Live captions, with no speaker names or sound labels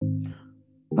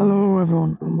Hello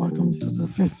everyone and welcome to the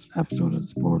 5th episode of the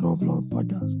Sport Overload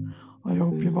podcast. I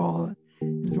hope you've all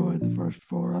enjoyed the first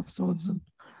 4 episodes, and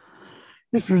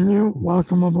if you're new,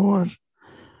 welcome aboard.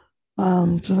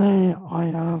 Today I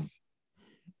have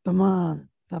the man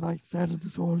that I started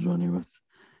this whole journey with.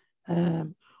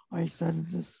 I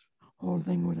started this whole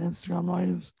thing with Instagram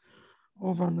Lives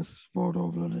over on the Sport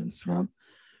Overload Instagram.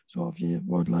 So if you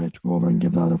would like to go over and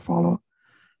give that a follow.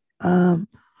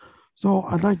 So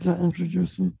I'd like to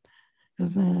introduce him.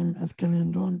 His name is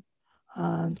Killian Dunn,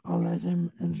 and I'll let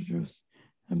him introduce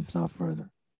himself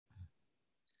further.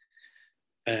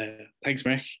 Thanks,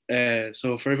 Mark.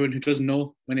 So for everyone who doesn't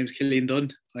know, my name is Killian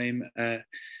Dunn. I'm a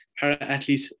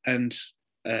para-athlete and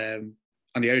on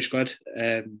the Irish squad.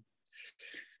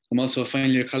 I'm also a final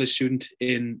year college student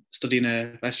in studying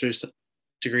a bachelor's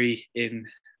degree in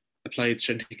applied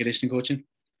strength and conditioning coaching.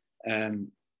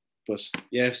 But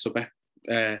yeah, so back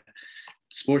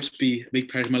sports be a big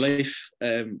part of my life.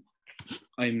 I'm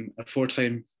a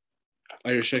 4-time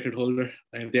Irish record holder.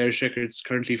 I have the Irish records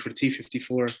currently for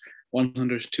T54,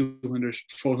 100, 200,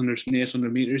 400 and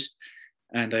 800 meters.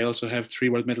 And I also have 3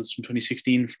 world medals from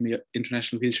 2016 from the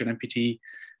International Wheelchair and Amputee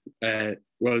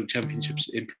World Championships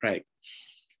in Prague.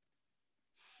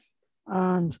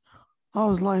 And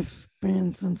how's life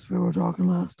been since we were talking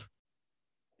last?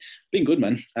 Been good,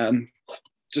 man.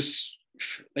 Just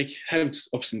like have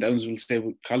ups and downs, we'll say,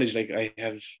 with college. Like I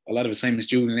have a lot of assignments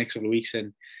due in the next couple of weeks,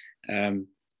 and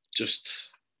just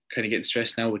kind of getting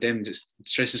stressed now with them. Just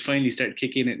stress is finally starting to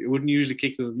kick in. It wouldn't usually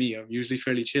kick in with me. I'm usually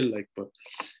fairly chill, like, but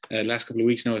the last couple of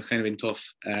weeks now it's kind of been tough.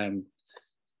 But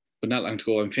not long to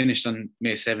go. I'm finished on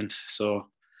May 7th, so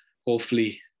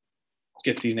hopefully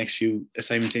get these next few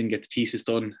assignments in, get the thesis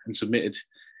done and submitted,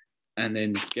 and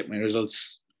then get my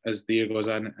results as the year goes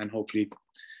on, and hopefully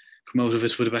come out of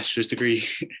it with a bachelor's degree,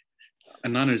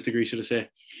 an honours degree, should I say,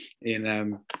 in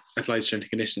applied strength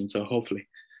and conditioning. So hopefully.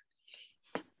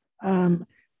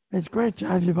 It's great to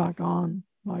have you back on.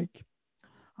 Like,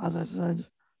 as I said,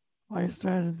 I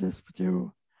started this with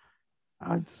you,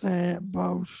 I'd say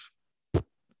about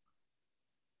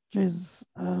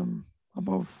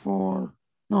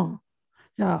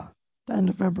the end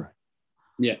of February.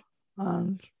 Yeah.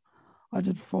 And I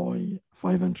did 5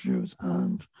 interviews,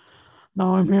 and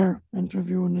now I'm here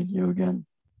interviewing you again.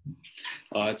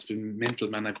 Oh, it's been mental,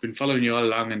 man. I've been following you all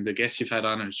along, and the guests you've had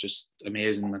on is just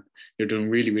amazing, man. You're doing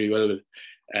really, really well with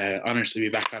it. Honors to be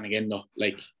back on again, though.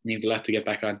 Like, it means a lot to get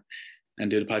back on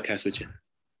and do the podcast with you.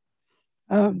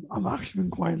 I've actually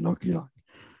been quite lucky, like.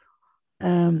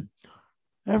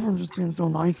 Everyone's just been so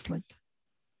nice, like.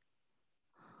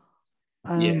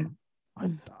 Yeah.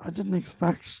 I didn't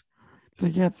expect to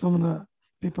get some of the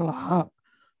people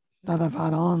that I've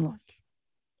had on, like.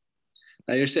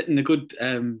 You're setting a good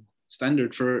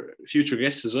standard for future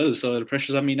guests as well. So the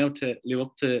pressure's on me now to live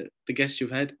up to the guests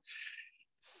you've had.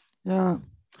 Yeah.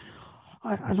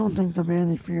 I don't think there'll be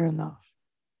any fear in that.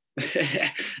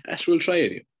 We'll try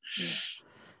it.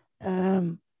 Yeah.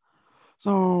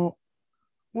 So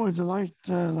would you like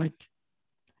to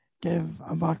give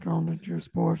a background into your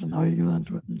sport and how you got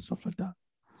into it and stuff like that?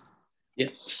 Yeah.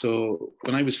 So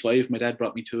when I was 5, my dad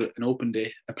brought me to an open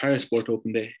day, a parasport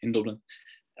open day in Dublin,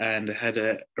 and it had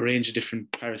a range of different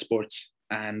parasports.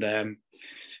 And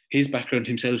his background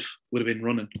himself would have been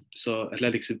running, so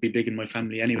athletics would be big in my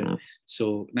family anyway.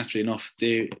 So naturally enough,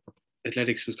 the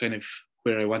athletics was kind of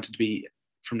where I wanted to be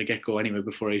from the get-go anyway,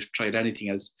 before I tried anything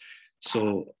else.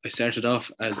 So I started off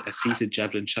as a seated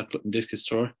javelin, shot put and discus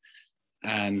thrower,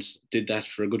 and did that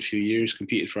for a good few years,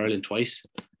 competed for Ireland twice.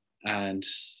 And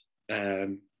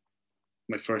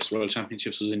my first World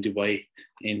Championships was in Dubai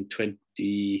in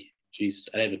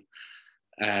 2011.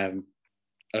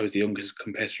 I was the youngest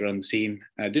competitor on the team.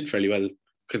 I did fairly well,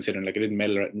 considering, like, I didn't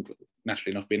medal,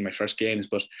 naturally enough, being my first games,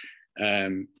 but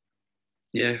went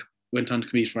on to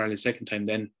compete for Ireland second time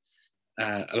then,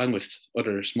 along with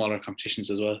other smaller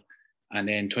competitions as well. And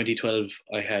then 2012,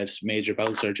 I had major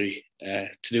bowel surgery to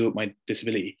do with my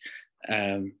disability,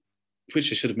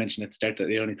 which I should have mentioned at the start that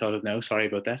I only thought of now. Sorry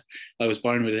about that. I was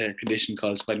born with a condition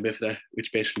called spina bifida,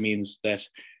 which basically means that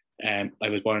I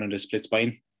was born with a split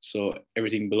spine. So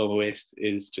everything below my waist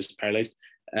is just paralyzed.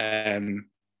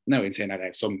 Now, in saying that, I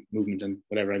have some movement and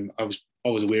whatever. I was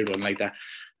always a weird one like that.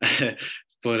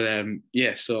 But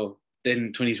so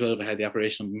then 2012, I had the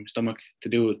operation on my stomach to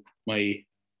do with my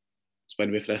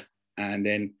spina bifida. And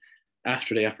then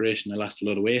after the operation, I lost a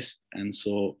lot of weight. And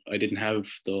so I didn't have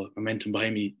the momentum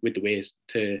behind me with the weight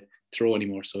to throw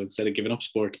anymore. So instead of giving up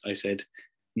sport, I said,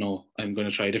 no, I'm going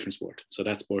to try a different sport. So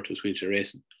that sport was wheelchair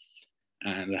racing.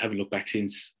 And I haven't looked back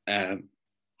since.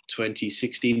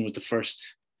 2016 was the first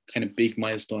kind of big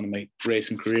milestone in my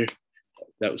racing career.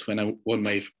 that was when I won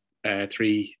my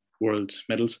 3 world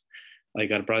medals. I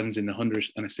got a bronze in the 100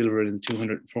 and a silver in the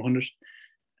 200 and 400.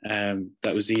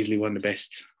 That was easily one of the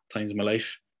best times of my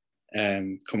life.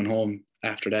 Coming home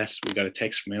after that, we got a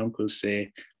text from my uncle to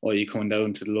say, "Oh, you coming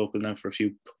down to the local now for a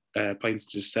few pints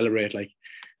to celebrate?" Like,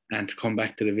 and to come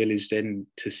back to the village then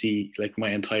to see like my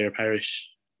entire parish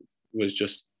was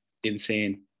just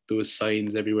insane. There was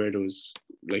signs everywhere. There was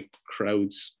like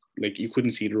crowds. Like you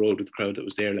couldn't see the road with the crowd that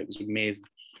was there. Like it was amazing.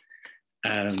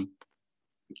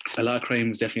 A lot of crime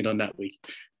was definitely done that week.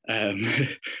 And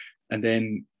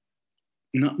then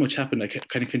not much happened. I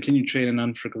kind of continued training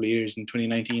on for a couple of years. In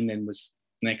 2019 then was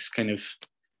next kind of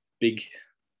big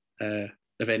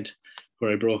event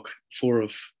where I broke 4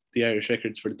 of the Irish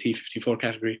records for the T54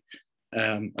 category.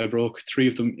 I broke 3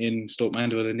 of them in Stoke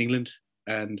Mandeville in England,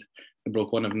 and I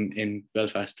broke 1 of them in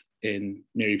Belfast in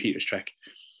Mary Peters track.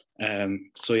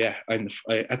 So yeah, at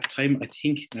the time, I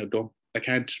think, I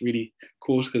can't really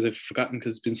quote because I've forgotten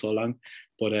because it's been so long,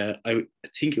 but I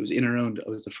think it was in around, I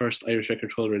was the first Irish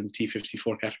record holder in the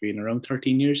T54 category in around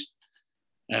 13 years.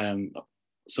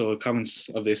 So comments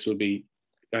of this will be,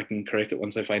 I can correct it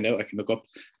once I find out, I can look up,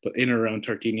 but in around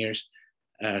 13 years.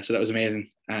 So that was amazing.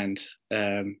 And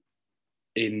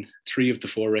in 3 of the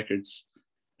 4 records,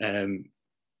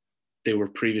 they were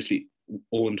previously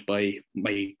owned by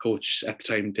my coach at the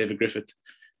time, David Griffith,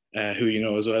 who you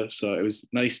know as well. So it was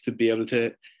nice to be able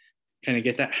to kind of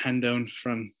get that hand down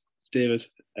from David,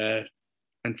 and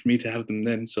for me to have them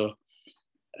then. So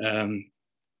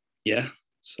yeah,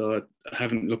 so I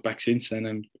haven't looked back since then.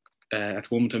 And at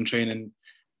the moment I'm training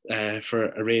for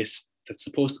a race that's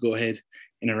supposed to go ahead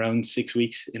in around 6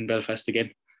 weeks in Belfast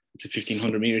again. It's a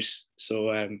 1500 meters.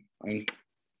 So I'm going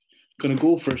to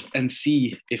go for it and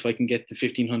see if I can get the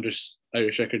 1500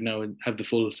 Irish record now and have the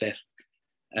full set.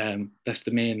 That's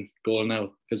the main goal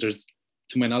now, because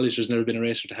to my knowledge, there's never been a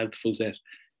racer to have the full set.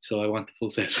 So I want the full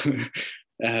set.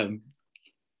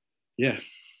 Yeah.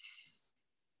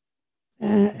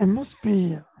 It must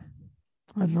be,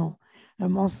 I don't know, it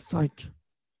must like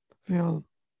feel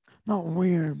not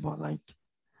weird, but like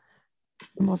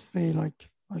it must be like,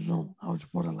 I don't know how to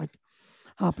put it, like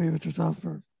happy with yourself,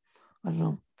 or I don't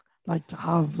know, like to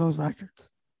have those records.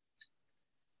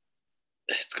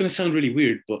 It's going to sound really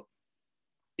weird, but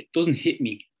it doesn't hit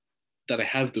me that I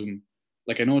have them.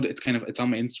 Like I know that it's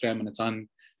on my Instagram and it's on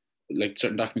like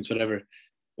certain documents, whatever.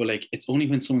 But like it's only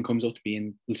when someone comes up to me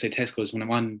and will say Tesco's when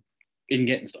I'm on in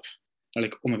getting stuff. They're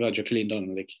like, "Oh my God, you're Cillian Dunn."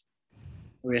 I'm like,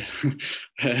 "Oh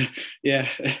yeah." Yeah.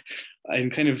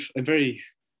 I'm very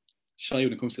shy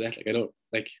when it comes to that. Like I don't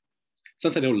like, it's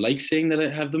not that I don't like saying that I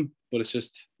have them, but it's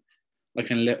just I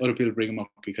kind of let other people bring them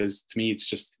up, because to me it's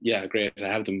just, yeah, great to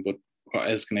have them, but what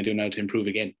else can I do now to improve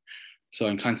again? So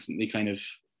I'm constantly kind of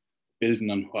building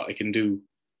on what I can do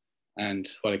and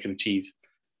what I can achieve.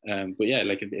 But yeah,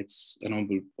 like it's an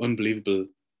unbelievable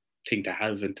thing to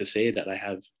have and to say that I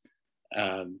have.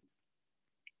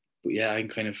 But yeah, I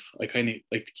kind of like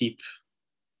to keep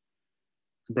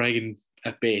bragging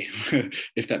at bay,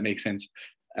 if that makes sense.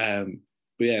 But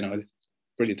yeah, no, it's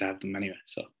brilliant to have them anyway.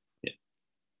 So yeah.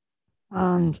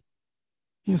 And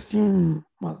you've seen,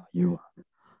 well, you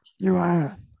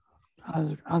are,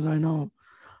 as I know,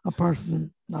 a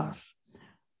person that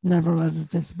never let his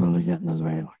disability get in his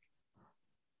way.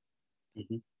 Like,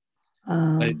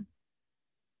 mm-hmm.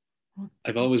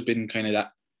 I've always been kind of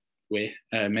that way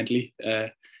mentally.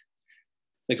 Like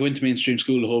I went to mainstream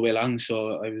school the whole way along,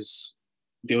 so I was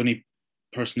the only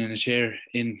person in a chair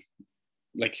in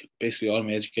like basically all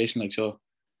my education. Like so,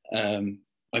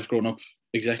 I've grown up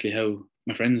exactly how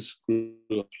my friends grew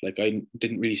up. Like I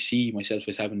didn't really see myself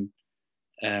as having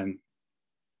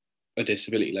a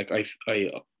disability. Like I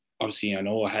obviously I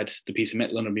know I had the piece of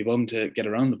metal under my bum to get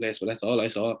around the place, but that's all I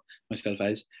saw myself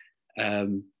as.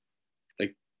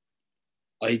 Like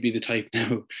I'd be the type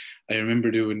now. I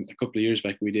remember doing a couple of years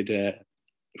back, we did a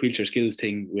wheelchair skills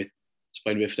thing with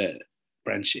Spina Bifida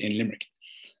branch in Limerick,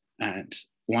 and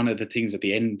one of the things at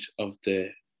the end of the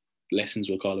lessons,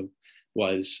 we'll call them,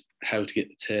 was how to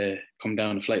get to come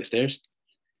down a flight of stairs.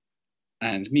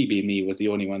 And me being me was the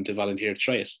only one to volunteer to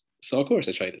try it. So of course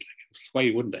I tried it. Like,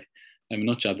 why wouldn't I? I'm a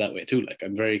nut job that way too. Like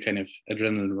I'm very kind of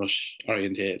adrenaline rush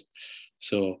oriented.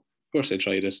 So of course I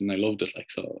tried it and I loved it. Like,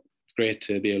 so it's great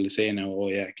to be able to say now, oh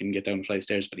yeah, I can get down a flight of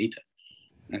stairs, Bonita.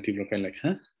 And people are kind of like,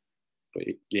 huh? But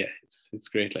yeah, it's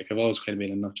great. Like I've always kind of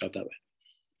been a nut job that way.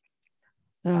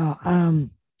 Yeah,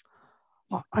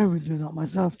 I would do that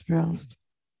myself, to be honest,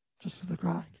 just for the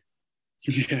crack.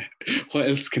 Yeah, what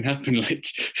else can happen? Like,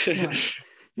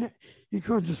 yeah, you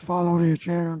could just fall out of your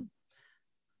chair and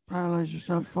paralyze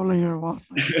yourself fully, or what?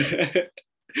 Like.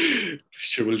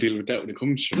 Sure, we'll deal with that when it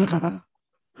comes. Sure.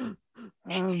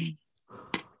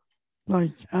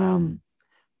 Like I'm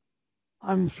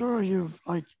sure you've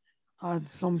like had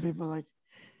some people like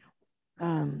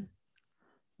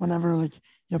whenever like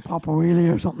you pop a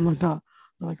wheelie or something like that,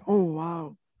 they're like, oh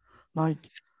wow, like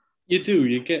You do.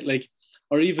 You get like,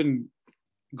 or even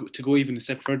to go even a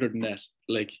step further than that,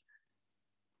 like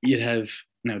you'd have,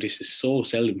 now this is so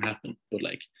seldom happen, but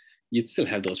like you'd still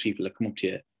have those people that come up to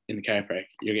you in the car park.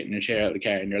 You're getting your chair out of the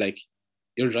car, and you're like,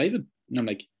 "You're driving," and I'm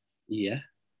like, "Yeah,"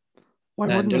 why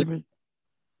and wouldn't they're it like, be?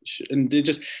 and they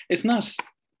just, it's not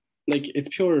like it's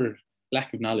pure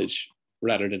lack of knowledge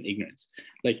rather than ignorance.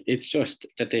 Like it's just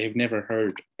that they have never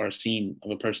heard or seen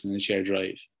of a person in a shared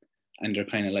drive, and they're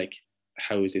kind of like,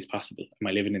 "How is this possible? Am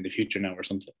I living in the future now or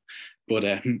something?" But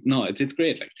no, it's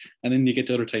great. Like, and then you get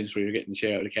to other times where you're getting the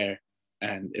chair out of the car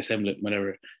and assemble it, whatever,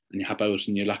 and you hop out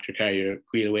and you lock your car, you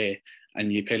wheel away,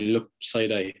 and you kind of look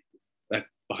side eye like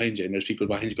behind you, and there's people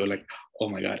behind you go like, "Oh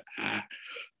my god!"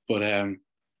 But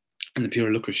and the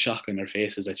pure look of shock on their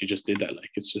faces that you just did that,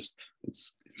 like it's just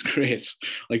it's great.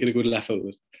 I get a good laugh out of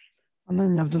it. And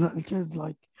then you have the little kids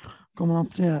like coming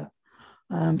up to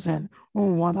you saying,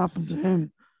 oh, what happened to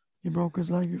him? He broke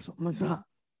his leg or something like that.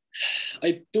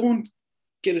 I don't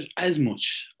get it as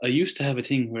much. I used to have a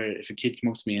thing where if a kid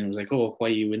came up to me and was like, "Oh, why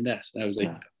are you in that?" And I was like,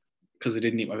 Yeah. "Because I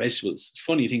didn't eat my vegetables."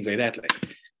 Funny things like that, like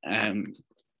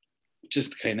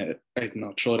just kind of I don't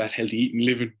know, throw that healthy eating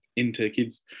living into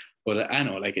kids. But I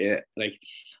know, like I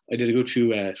did a good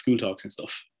few school talks and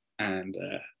stuff, and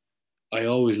I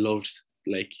always loved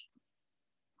like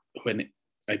when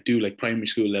I do like primary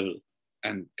school level,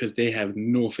 and because they have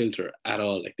no filter at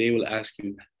all, like they will ask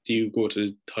you, "Do you go to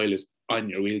the toilet on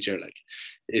your wheelchair?" Like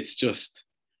it's just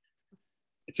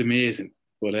it's amazing.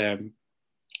 But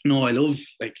no, I love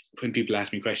like when people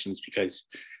ask me questions because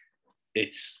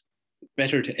it's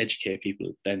better to educate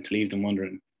people than to leave them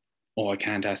wondering, "Oh, I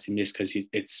can't ask him this because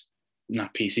it's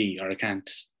not PC," or "I can't,"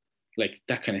 like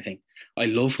that kind of thing. I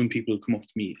love when people come up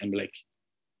to me and be like,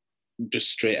 just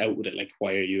straight out with it, like,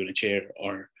 "Why are you in a chair?"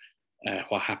 or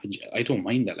 "What happened?" I don't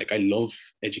mind that. Like, I love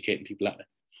educating people at it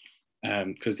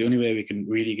because the only way we can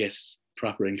really get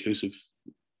proper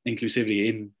inclusivity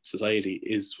in society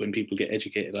is when people get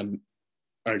educated on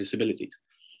our disabilities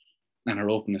and our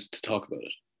openness to talk about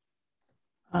it.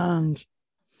 And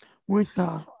with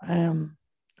that,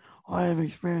 I have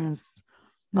experienced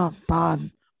not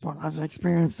bad, but I've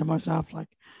experienced it myself. Like,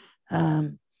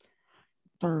 um,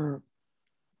 there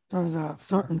there's a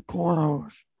certain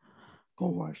cohort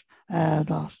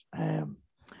that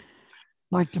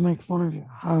like to make fun of you.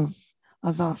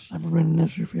 Has that ever been an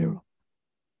issue for you?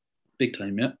 Big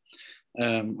time, yeah.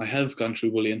 I have gone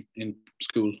through bullying in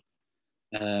school.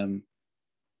 Um,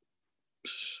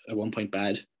 at one point,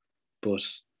 bad, but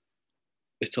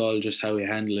it's all just how you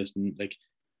handle it. And like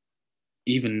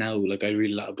even now, like I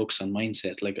read a lot of books on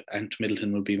mindset. Like Ant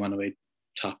Middleton would be one of my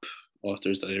top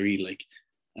authors that I read. Like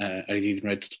I've even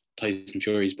read Tyson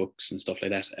Fury's books and stuff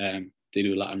like that. They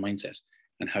do a lot on mindset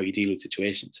and how you deal with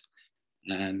situations.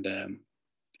 And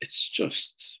it's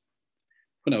just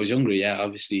when I was younger, yeah,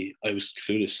 obviously I was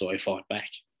clueless, so I fought back.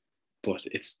 But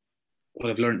it's what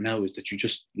I've learned now is that you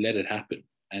just let it happen,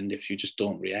 and if you just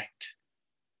don't react,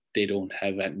 they don't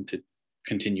have anything to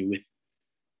continue with,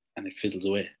 and it fizzles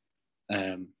away.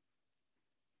 Um,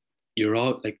 you're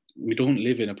all like, we don't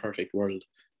live in a perfect world.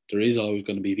 There is always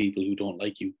going to be people who don't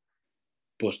like you,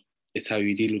 but it's how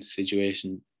you deal with the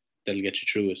situation that'll get you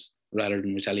through it, rather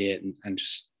than retaliating and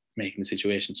just making the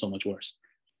situation so much worse.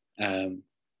 Um,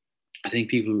 I think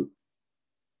people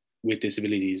with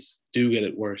disabilities do get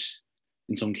it worse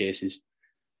in some cases,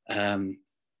 um,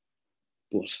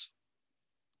 but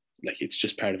like it's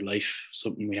just part of life,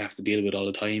 something we have to deal with all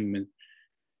the time, and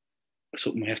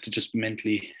something we have to just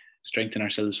mentally strengthen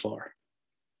ourselves for.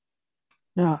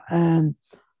 Yeah, and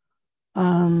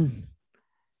um,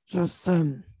 just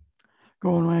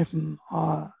going away from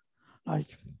like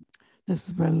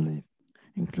disability,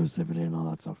 inclusivity, and all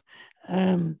that stuff.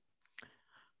 Um,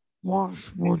 what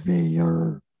would be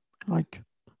your like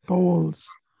goals?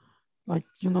 Like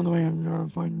you know the way you're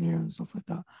avoiding here and stuff like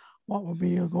that. What would be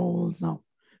your goals now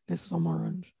this summer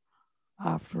and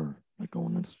after like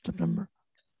going into September?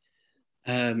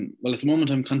 Well, at the moment,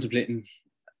 I'm contemplating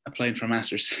applying for a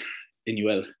master's in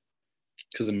UL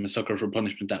because I'm a sucker for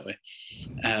punishment that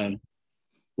way.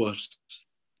 But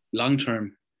long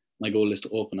term, my goal is to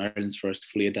open Ireland's first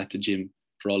fully adapted gym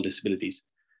for all disabilities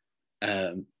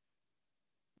um,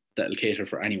 that'll cater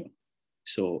for anyone.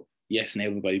 So, yes, an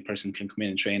able bodied person can come in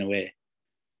and train away,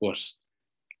 but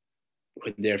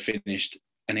when they're finished,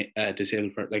 and a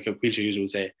disabled person, like a wheelchair user would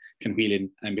say, can wheel in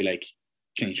and be like,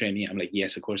 can you train me? I'm like,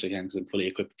 yes, of course I can, because I'm fully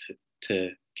equipped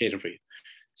to cater for you.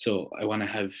 So I want to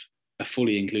have a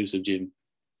fully inclusive gym,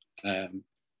 and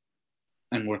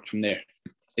work from there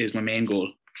is my main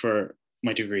goal for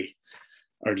my degree,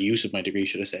 or the use of my degree,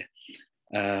 should I say.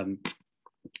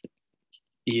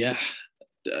 Yeah,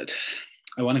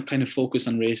 I want to kind of focus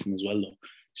on racing as well, though.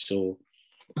 So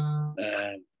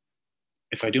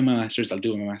if I do my master's, I'll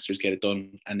do my master's, get it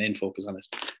done, and then focus on it.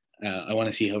 I want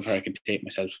to see how far I can take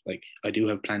myself. Like, I do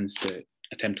have plans to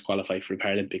attempt to qualify for the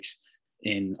Paralympics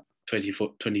in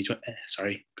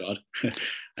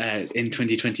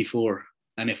 2024.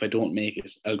 And if I don't make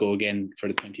it, I'll go again for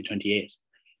the 2028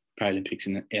 Paralympics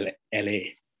in LA.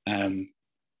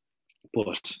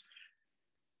 But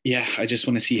yeah, I just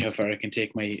want to see how far I can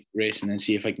take my racing and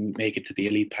see if I can make it to the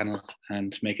elite panel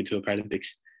and make it to a Paralympics.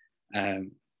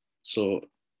 So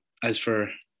as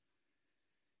for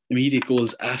immediate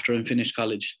goals after I'm finished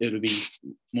college, it would be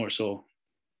more so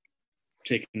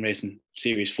taking racing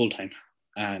serious full time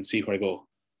and see where I go.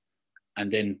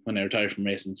 And then when I retire from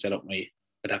racing, set up my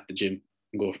adapted gym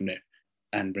and go from there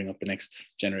and bring up the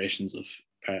next generations of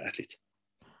para athletes.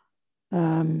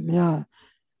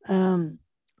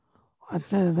 I'd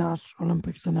say that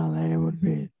Olympics in LA would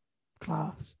be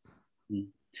class.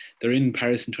 They're in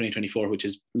Paris in 2024, which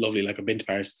is lovely. Like, I've been to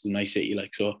Paris; it's a nice city.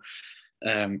 Like, so,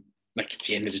 like, at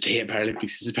the end of the day,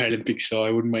 Paralympics is Paralympics, so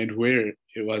I wouldn't mind where it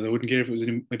was. I wouldn't care if it was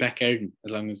in my back garden,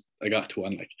 as long as I got to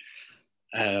one. Like,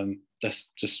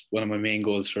 that's just one of my main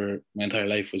goals for my entire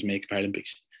life, was make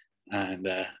Paralympics. And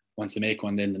once I make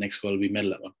one, then the next goal will be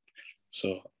medal at one.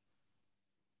 So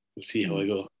we'll see how I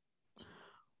go.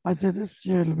 I'd say this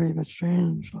year it'll be a bit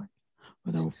strange, like,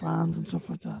 without fans and stuff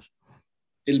like that.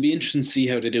 It'll be interesting to see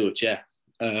how they do it, yeah.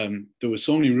 There was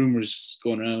so many rumours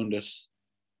going around that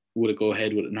would it go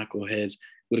ahead, would it not go ahead?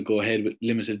 Would it go ahead with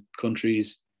limited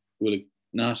countries? Would it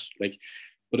not? Like,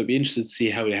 but it'd be interesting to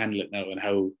see how they handle it now and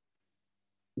how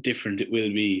different it will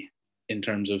be in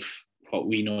terms of what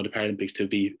we know the Paralympics to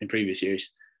be in previous years.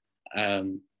 For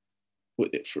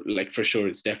sure,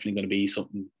 it's definitely going to be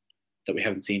something that we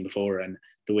haven't seen before, and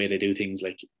the way they do things,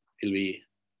 like, it'll be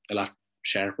a lot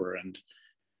sharper. And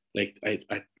like,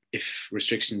 if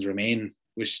restrictions remain,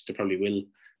 which they probably will,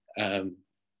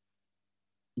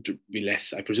 be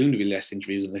less. I presume there'll be less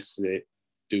interviews unless they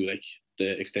do like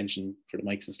the extension for the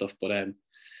mics and stuff. But it'd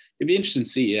be interesting to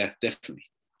see. Yeah, definitely.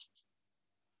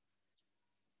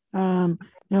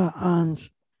 Yeah, and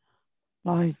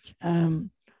like I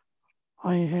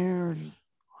heard,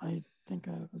 I think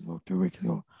it was about 2 weeks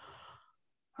ago.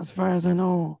 As far as I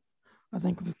know, I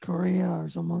think it was Korea or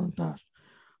someone like that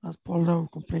has pulled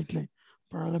out completely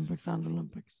for Olympics and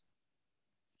Olympics.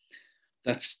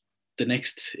 That's the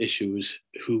next issue, is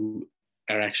who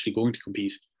are actually going to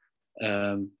compete.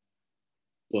 But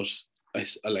I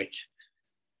like,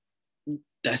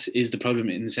 that is the problem,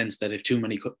 in the sense that if too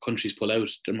many countries pull out,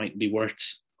 there might be worth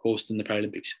hosting the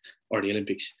Paralympics or the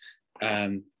Olympics.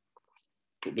 But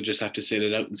we'll just have to sit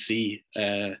it out and see.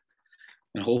 And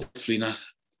hopefully not.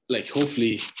 Like,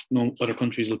 hopefully no other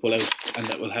countries will pull out, and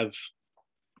that we'll have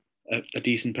a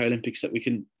decent Paralympics that we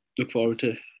can look forward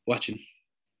to watching.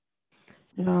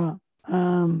 Yeah,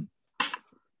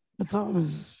 it's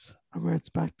always a great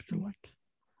spectacle. Like,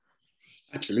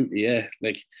 absolutely, yeah.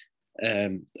 Like,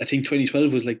 I think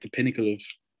 2012 was like the pinnacle of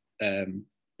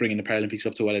bringing the Paralympics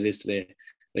up to what it is today.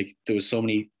 Like, there was so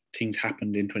many things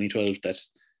happened in 2012 that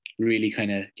really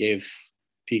kind of gave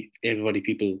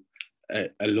people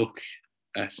a look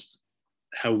at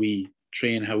how we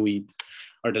train,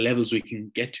 or the levels we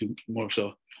can get to more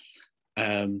so.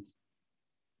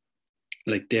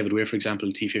 Like David Weir, for example,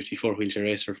 T54 wheelchair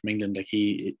racer from England, like,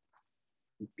 he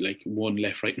won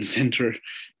left, right, and centre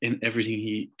in everything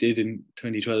he did in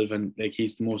 2012, and like,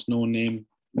 he's the most known name,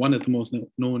 one of the most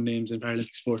known names in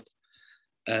Paralympic sport,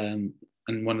 and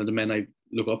one of the men I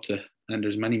look up to. And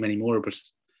there's many, many more, but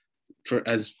for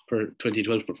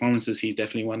 2012 performances, he's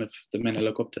definitely one of the men I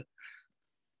look up to.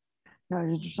 Yeah,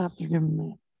 you just have to give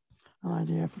me an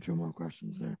idea for 2 more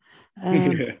questions there.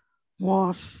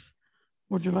 What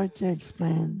would you like to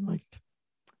explain, like,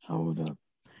 how the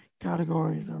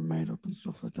categories are made up and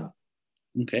stuff like that?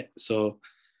 Okay, so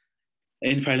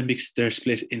in Paralympics, they're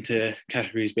split into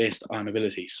categories based on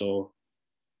ability. So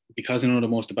because I know the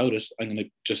most about it, I'm going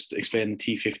to just explain the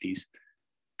T50s.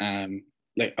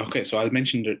 So I'll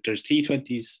mention that there's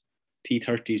T20s,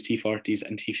 T30s, T40s,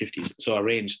 and T50s. So a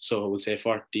range. So we'll say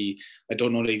 40. I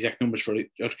don't know the exact numbers for the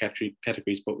other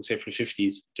categories, but we'll say for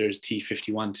 50s, there's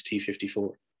T51 to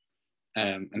T54.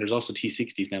 And there's also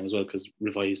T60s now as well, because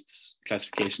revised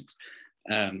classifications.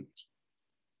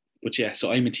 But yeah,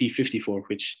 so I'm a T54,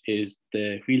 which is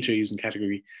the wheelchair using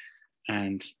category.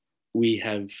 and we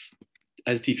have,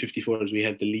 as T54s, we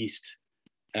have the least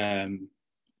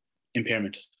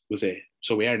impairment, we'll say.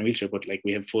 So we are in a wheelchair, but like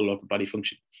we have full upper body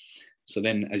function. So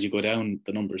then as you go down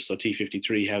the numbers, so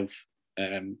T53 have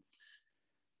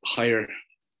higher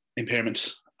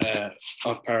impairment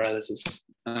of paralysis,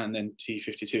 and then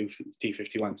T52,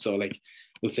 T51. So like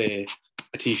we'll say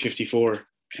a T54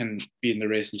 can be in the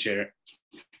racing chair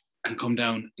and come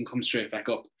down and come straight back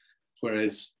up,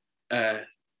 whereas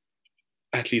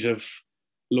athlete of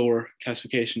lower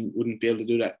classification wouldn't be able to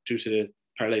do that due to the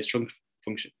paralyzed trunk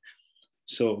function.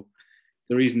 So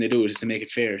the reason they do it is to make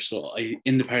it fair. So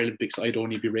in the Paralympics, I'd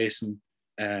only be racing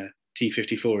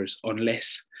T54s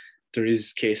unless there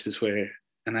is cases where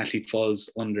an athlete falls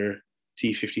under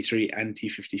T53 and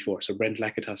T54. So Brent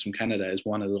Lakatos from Canada is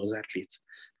one of those athletes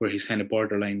where he's kind of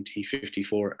borderline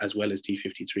T54 as well as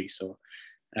T53. So,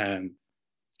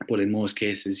 but in most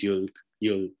cases, you'll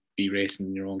be racing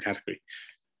in your own category,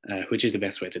 which is the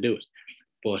best way to do it.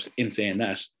 But in saying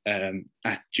that,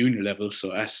 at junior level,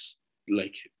 so at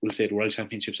like we'll say the World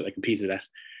Championships that I competed at,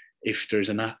 if there's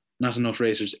not enough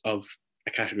racers of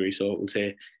a category, so we'll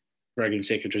say for argument's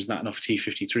sake, if there's not enough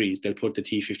T53s, they'll put the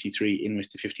T53 in with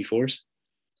the 54s.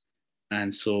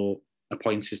 And so a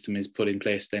point system is put in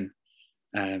place then,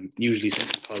 usually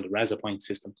something called the RASA point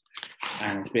system.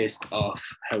 And it's based off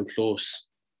how close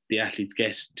the athletes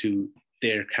get to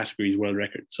their category's world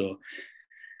record. So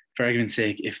for argument's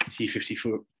sake, if the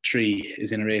T53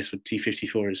 is in a race with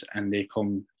T54s and they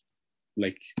come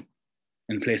like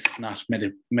in place of not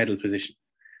medal position,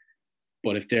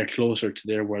 but if they're closer to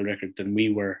their world record than we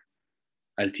were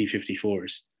as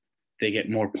T54s, they get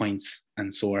more points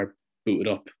and so are booted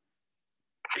up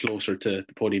closer to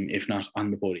the podium, if not on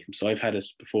the podium. So I've had it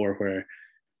before where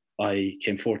I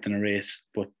came fourth in a race,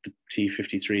 but the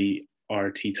T53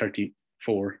 or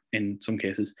T34 in some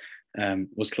cases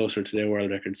was closer to their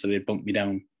world record, so they bumped me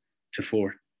down to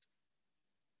fourth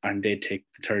and they'd take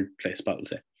the third place spot, we'll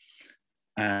say.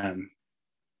 I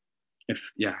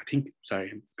think,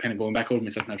 sorry, I'm kind of going back over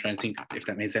myself now trying to think if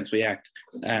that made sense, but yeah.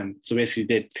 So basically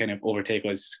they'd kind of overtake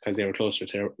us because they were closer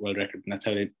to their world record, and that's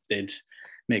how they'd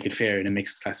make it fair in a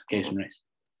mixed classification race.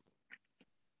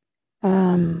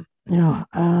 That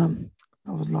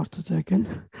was a lot to take in.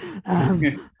 Yeah,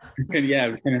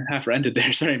 we kind of half ranted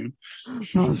there, sorry.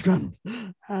 No, it's grand.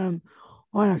 I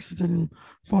actually didn't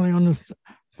fully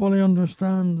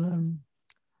understand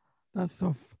that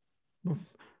stuff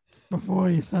before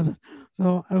you said it,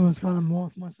 so I was kind of more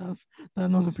for myself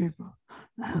than other people.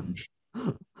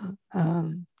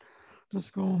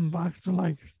 Just going back to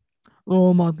like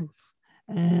role models.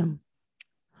 I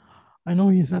know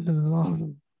you said there's a lot of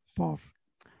them, but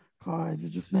could you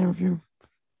just name a few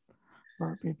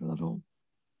for people at home?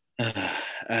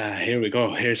 Here we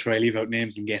go. Here's where I leave out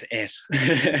names and get it.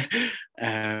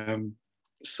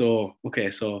 So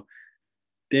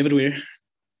David Weir.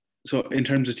 So in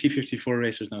terms of T54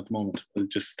 racers now at the moment, we'll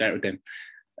just start with them.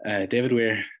 David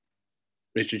Weir,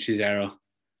 Richard Cesaro,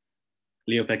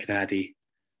 Leo Pecatati.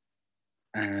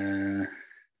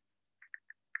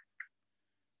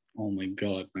 Oh my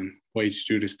God, man. Why did you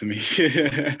do this to me?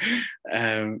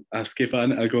 I'll skip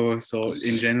on. I'll go. So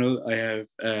in general, I have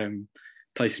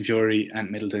Tyson Fury,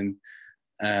 Ant Middleton.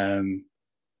 Then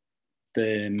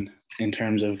in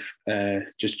terms of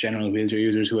just general wheelchair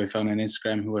users who I found on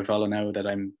Instagram, who I follow now that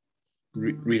I'm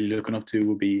really looking up to,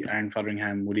 would be Aaron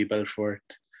Fotheringham, Woody Belfort,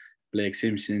 Blake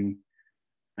Simpson.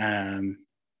 There's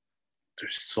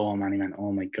so many, man.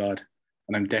 Oh my God.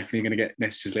 And I'm definitely going to get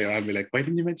messages later. I'll be like, why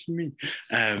didn't you mention me?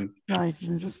 Yeah, you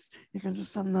can just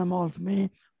send them all to me.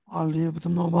 I'll deal with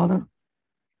them, no bother.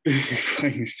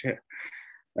 Thanks, yeah.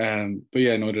 But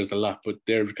yeah, no, there's a lot, but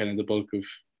they're kind of the bulk of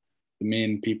the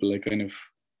main people I kind of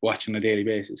watch on a daily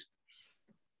basis.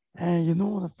 You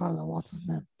know the fella, what's his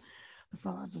name? The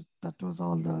fella that does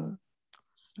all the,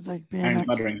 it's like Aaron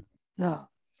Smothering. Yeah.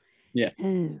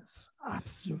 He's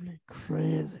absolutely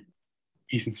crazy.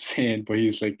 He's insane, but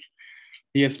he's like,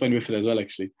 he has fun with it as well,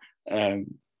 actually.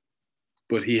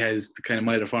 But he has the kind of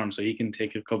milder form, so he can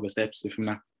take a couple of steps, if I'm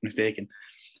not mistaken.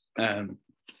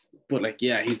 But like,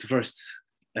 yeah, he's the first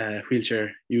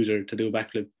wheelchair user to do a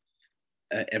backflip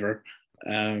ever.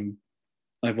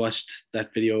 I've watched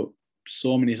that video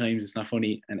so many times, it's not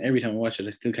funny. And every time I watch it,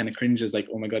 I still kind of cringe. It's like,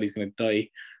 oh my God, he's going to die.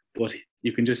 But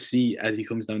you can just see as he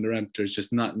comes down the ramp, there's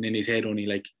just nothing in his head, only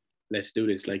like, let's do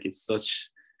this. Like, it's such,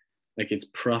 like, it's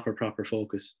proper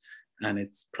focus. And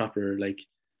it's proper, like,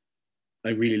 I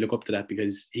really look up to that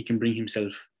because he can bring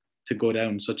himself to go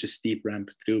down such a steep ramp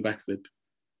to do a backflip.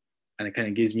 And it kind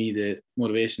of gives me the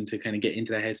motivation to kind of get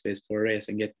into that headspace for a race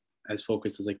and get as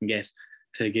focused as I can get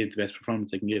to give the best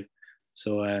performance I can give.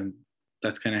 So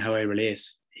that's kind of how I relate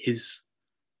his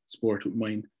sport with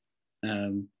mine.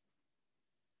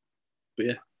 But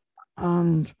yeah.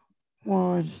 And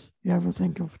would you ever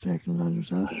think of taking it on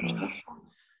yourself? Or?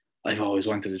 I've always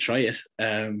wanted to try it.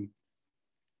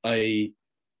 I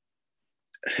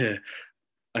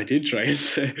I did try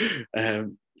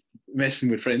it.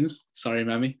 Messing with friends. Sorry,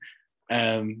 Mammy.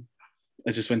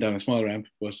 I just went down a small ramp,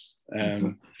 but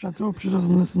let's hope she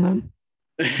doesn't listen in.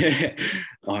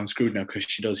 Oh, I'm screwed now because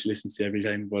she does. She listens to it every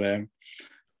time. But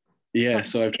yeah,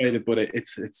 so I've tried it, but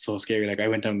it's so scary. Like I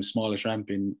went down the smallest ramp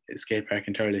in skate park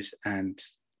in Turles, and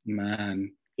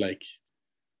man, like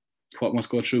what must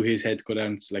go through his head to go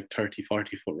down to like 30,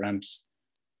 40-foot ramps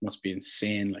must be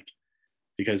insane. Like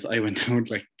because I went down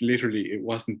like literally it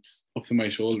wasn't up to my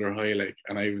shoulder high, like,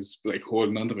 and I was like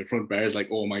holding onto my front bars, like,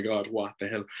 oh my god, what the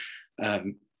hell.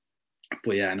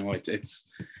 But yeah, no, it's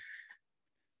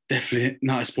definitely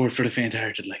not a sport for the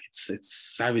faint-hearted. Like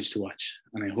it's savage to watch,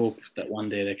 and I hope that one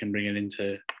day they can bring it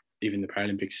into even the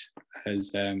Paralympics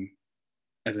as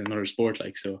another sport.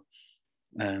 Like so,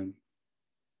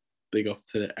 big up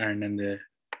to Aaron and the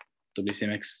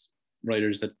WCMX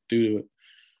riders that do it.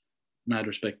 Mad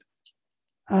respect.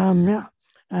 Yeah.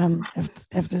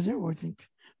 If they do, I think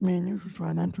me and you should try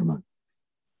and enter, man.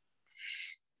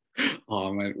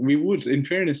 Oh man, we would. In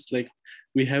fairness, like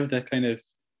we have that kind of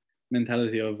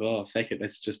mentality of, oh, feck it,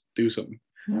 let's just do something,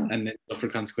 and then suffer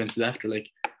consequences after. Like,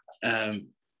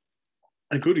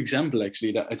 a good example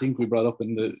actually that I think we brought up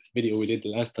in the video we did the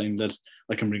last time that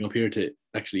I can bring up here to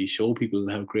actually show people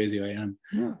how crazy I am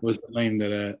was the time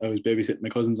that I was babysitting my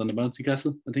cousins on the bouncy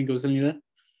castle. I think I was telling you that.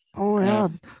 Oh yeah,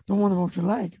 the one about your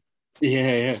leg.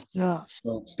 Yeah. Yeah.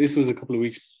 So this was a couple of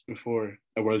weeks before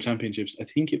a World Championships. I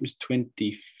think it was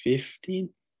 2015.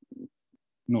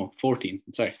 No, 14.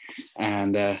 Sorry,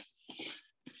 and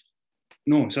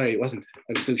no, sorry, it wasn't.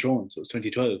 I was still throwing, so it was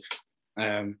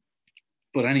 2012.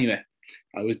 But anyway,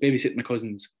 I was babysitting my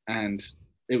cousins, and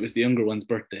it was the younger one's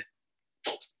birthday,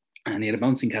 and he had a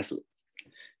bouncing castle.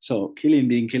 So Killian,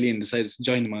 being Killian, decided to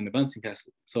join him on the bouncing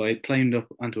castle. So I climbed up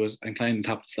onto it and climbed on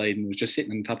top of the slide, and was just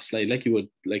sitting on the top of the slide like you would,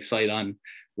 like side on,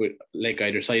 with leg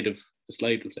either side of the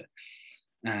slide, we'll say.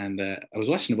 And I was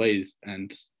watching the boys,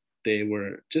 and they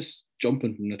were just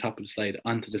jumping from the top of the slide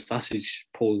onto the sausage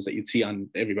poles that you'd see on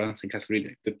every bouncing castle,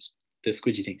 really, the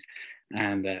squidgy things.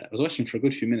 And I was watching for a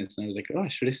good few minutes, and I was like, oh,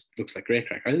 sure, this looks like great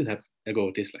crack. I'll have a go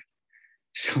at this. Like,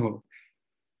 so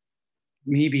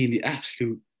me being the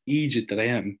absolute idiot that I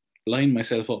am, lined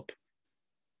myself up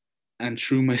and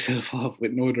threw myself off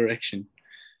with no direction.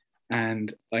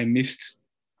 And I missed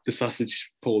the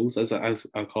sausage poles, as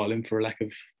I'll call them, for lack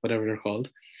of whatever they're called,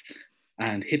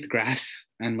 and hit the grass,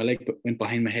 and my leg went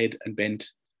behind my head and bent,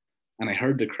 and I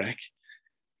heard the crack,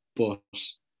 but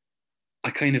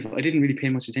I didn't really pay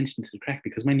much attention to the crack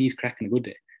because my knee's cracking a good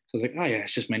day. So I was like, oh yeah,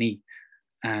 it's just my knee.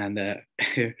 And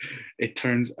it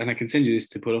turns, and I can send you this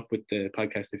to put up with the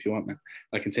podcast if you want, man.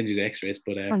 I can send you the x-rays,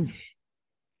 but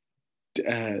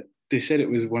they said it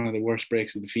was one of the worst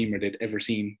breaks of the femur they'd ever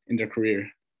seen in their career.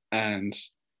 And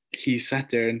he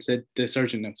sat there and said, the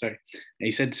surgeon, no, sorry, and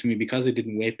he said to me, because I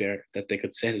didn't weight bear, that they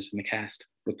could set it in a cast,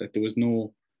 but that there was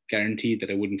no guarantee that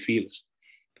I wouldn't feel it.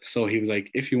 So he was like,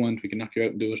 if you want, we can knock you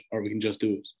out and do it, or we can just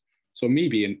do it. So me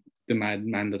being the mad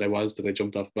man that I was, that I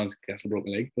jumped off the bouncing castle and broke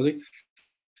my leg, I was like,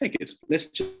 heck it, let's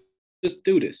just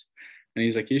do this. And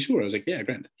he's like, yeah, sure. I was like, yeah,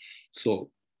 grand.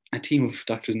 So a team of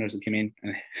doctors and nurses came in,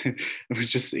 and it was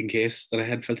just in case that I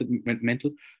had felt it went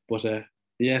mental. But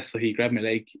yeah, so he grabbed my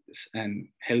leg and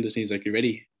held it. He's like, you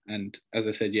ready? And as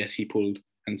I said, yes, he pulled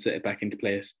and set it back into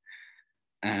place.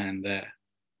 And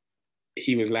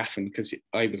he was laughing because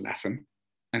I was laughing.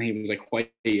 And he was like, why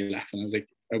are you laughing? I was like,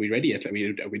 are we ready yet? Are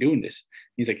we doing this?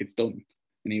 He's like, it's done.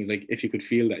 And he was like, if you could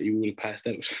feel that, you would have passed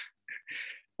out.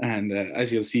 And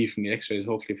as you'll see from the x-rays,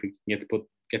 hopefully if we can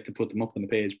get to put them up on the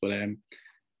page, but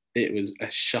it was a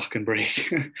shocking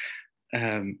break.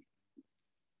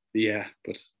 Yeah,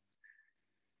 but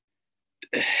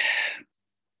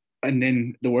and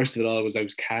then the worst of it all was I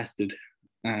was casted,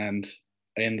 and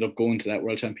I ended up going to that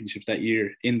World Championships that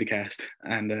year in the cast,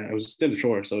 and I was still a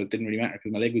thrower, so it didn't really matter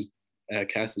because my leg was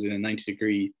casted in a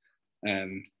 90-degree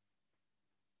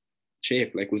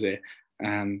shape, like was it.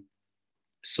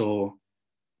 So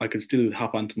I could still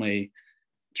hop onto my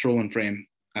throwing frame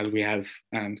as we have.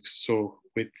 And so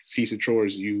with seated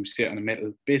throwers, you sit on a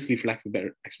metal, basically for lack of a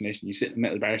better explanation, you sit in a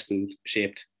metal bar stool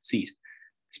shaped seat,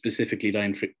 specifically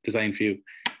designed for you.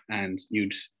 And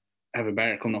you'd have a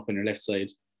bar coming up on your left side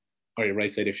or your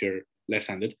right side if you're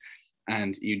left-handed.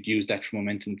 And you'd use that for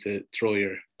momentum to throw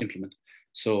your implement.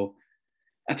 So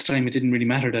at the time, it didn't really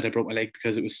matter that I broke my leg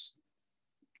because it was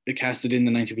casted in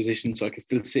the 90 position so I could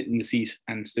still sit in the seat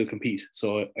and still compete.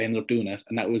 So I ended up doing that.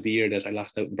 And that was the year that I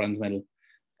lost out the bronze medal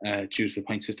due to the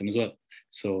point system as well.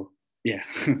 So yeah,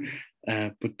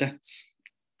 but that's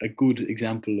a good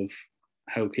example of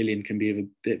how Killian can be a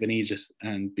bit of an idiot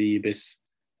and be a bit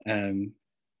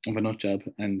of a nut job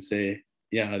and say,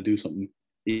 yeah, I'll do something,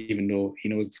 even though he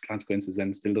knows its consequences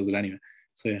and still does it anyway.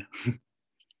 So yeah.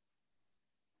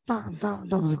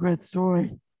 That was a great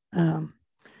story.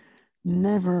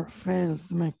 Never fails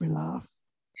to make me laugh.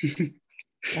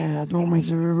 I don't mean to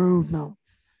be rude now.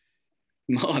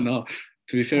 No.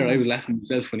 To be fair, I was laughing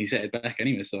myself when he said it back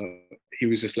anyway. So he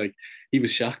was just like, he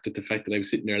was shocked at the fact that I was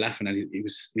sitting there laughing and he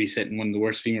was resetting one of the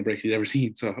worst femur breaks he's ever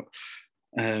seen. So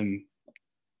I'm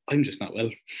just not well.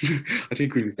 I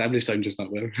think we've established I'm just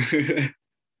not well.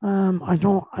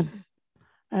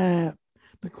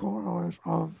 The cohort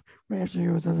of racial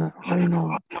users that I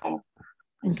know,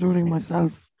 including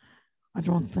myself, I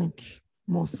don't think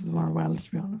most of them are well,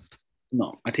 to be honest.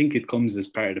 No, I think it comes as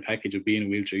part of the package of being a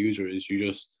wheelchair user is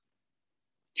you're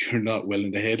not well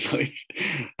in the head. Like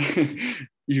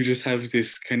you just have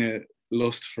this kind of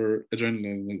lust for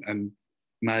adrenaline and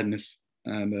madness.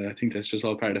 And I think that's just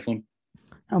all part of the fun.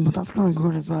 But that's kind of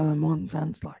good as well in one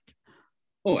sense, like.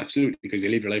 Oh, absolutely, because you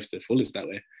live your life to the fullest that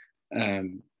way.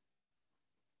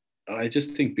 I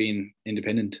just think being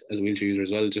independent as a wheelchair user as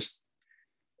well just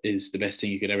is the best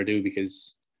thing you could ever do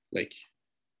because, like,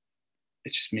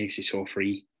 it just makes you so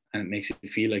free and it makes you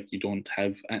feel like you don't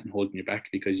have anything holding you back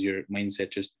because your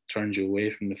mindset just turns you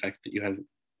away from the fact that you have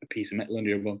a piece of metal under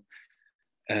your bum.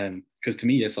 Because to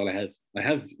me, that's all I have. I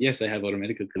have other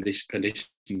medical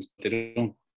conditions, but they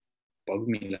don't bug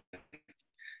me.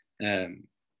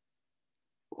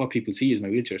 What people see is my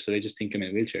wheelchair, so they just think I'm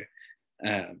in a wheelchair.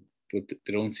 But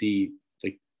they don't see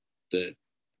like the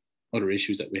other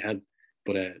issues that we have.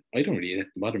 But I don't really let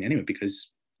it bother me anyway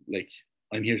because like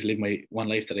I'm here to live my one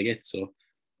life that I get, so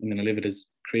I'm gonna live it as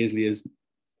crazily as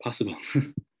possible.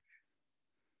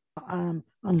 I'm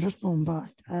just going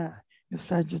back. You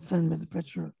said you'd send me the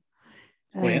picture.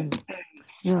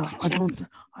 Yeah, I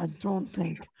don't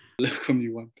think. Look whom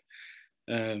you want.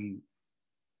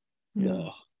 Yeah.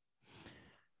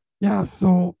 Yeah.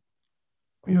 So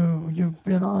you've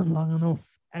been on long enough.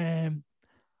 I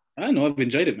know I've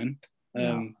enjoyed it, man.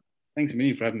 Thanks a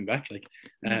million for having me back. Like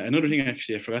another thing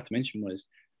actually I forgot to mention was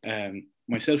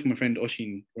myself and my friend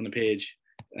Oshin run a page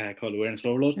called Awareness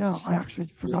Overload. Yeah, I actually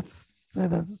forgot to say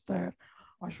that at the start.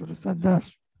 I should have said that.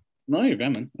 No, you're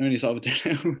grand, man. I only saw it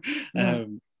there now.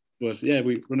 But yeah,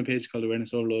 we run a page called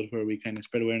Awareness Overload where we kind of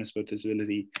spread awareness about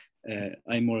disability.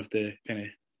 I'm more of the kind of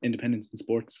independence and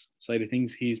sports side of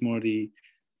things. He's more the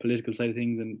political side of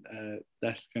things and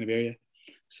that kind of area.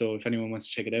 So if anyone wants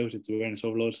to check it out, it's Awareness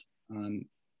Overload on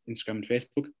Instagram and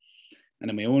Facebook. And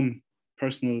then my own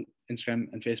personal Instagram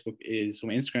and Facebook is, so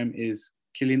my Instagram is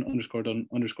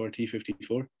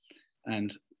Killian_Dunn_T54.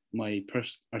 And my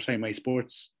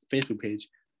sports Facebook page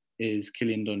is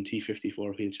Killian Dunn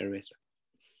T54 wheelchair racer.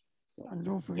 So, and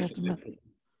don't forget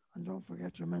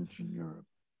to mention your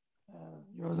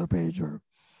other page or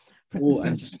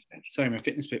fitness page. Sorry, my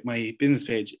business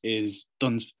page is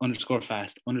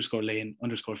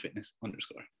Duns_fast_lane_fitness_.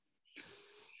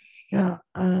 Yeah,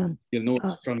 you'll know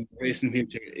from racing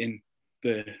wheelchair in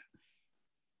the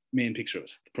main picture of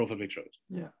it, the profile picture of it.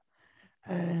 Yeah.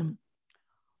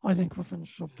 I think we'll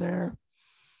finish up there.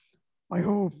 I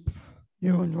hope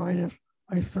you enjoyed it.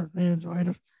 I certainly enjoyed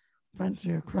it.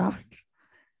 Plenty of crack.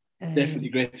 Definitely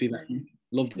great to be back.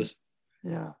 Loved it.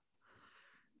 Yeah.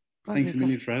 Thanks a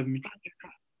million for having me.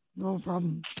 No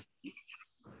problem.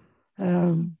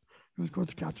 It was good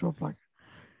to catch up.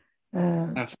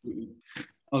 Absolutely.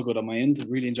 All good on my end.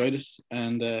 Really enjoyed it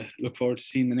and look forward to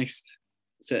seeing the next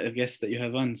set of guests that you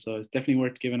have on. So it's definitely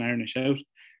worth giving Aaron a shout.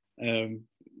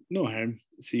 No harm,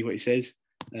 see what he says.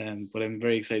 But I'm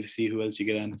very excited to see who else you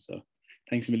get on. So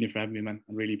thanks a million for having me, man.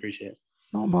 I really appreciate it.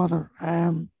 No bother.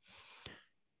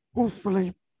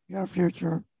 Hopefully your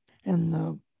future in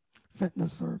the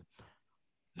fitness or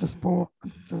the sport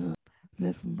to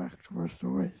listen back to our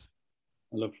stories.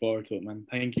 I look forward to it, man.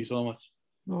 Thank you so much.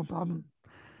 No problem.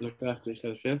 Look after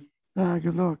yourself, Phil.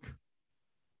 Good luck.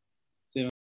 See you,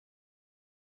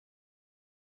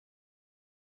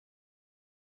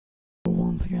 man.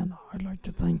 Once again, I'd like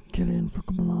to thank Killian for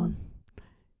coming on.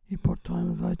 He put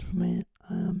time aside for me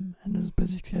in his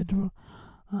busy schedule,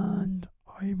 and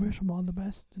I wish him all the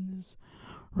best in his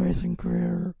racing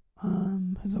career,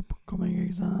 his upcoming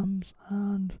exams,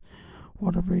 and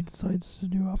whatever he decides to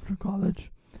do after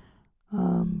college.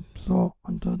 So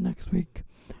until next week,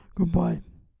 goodbye.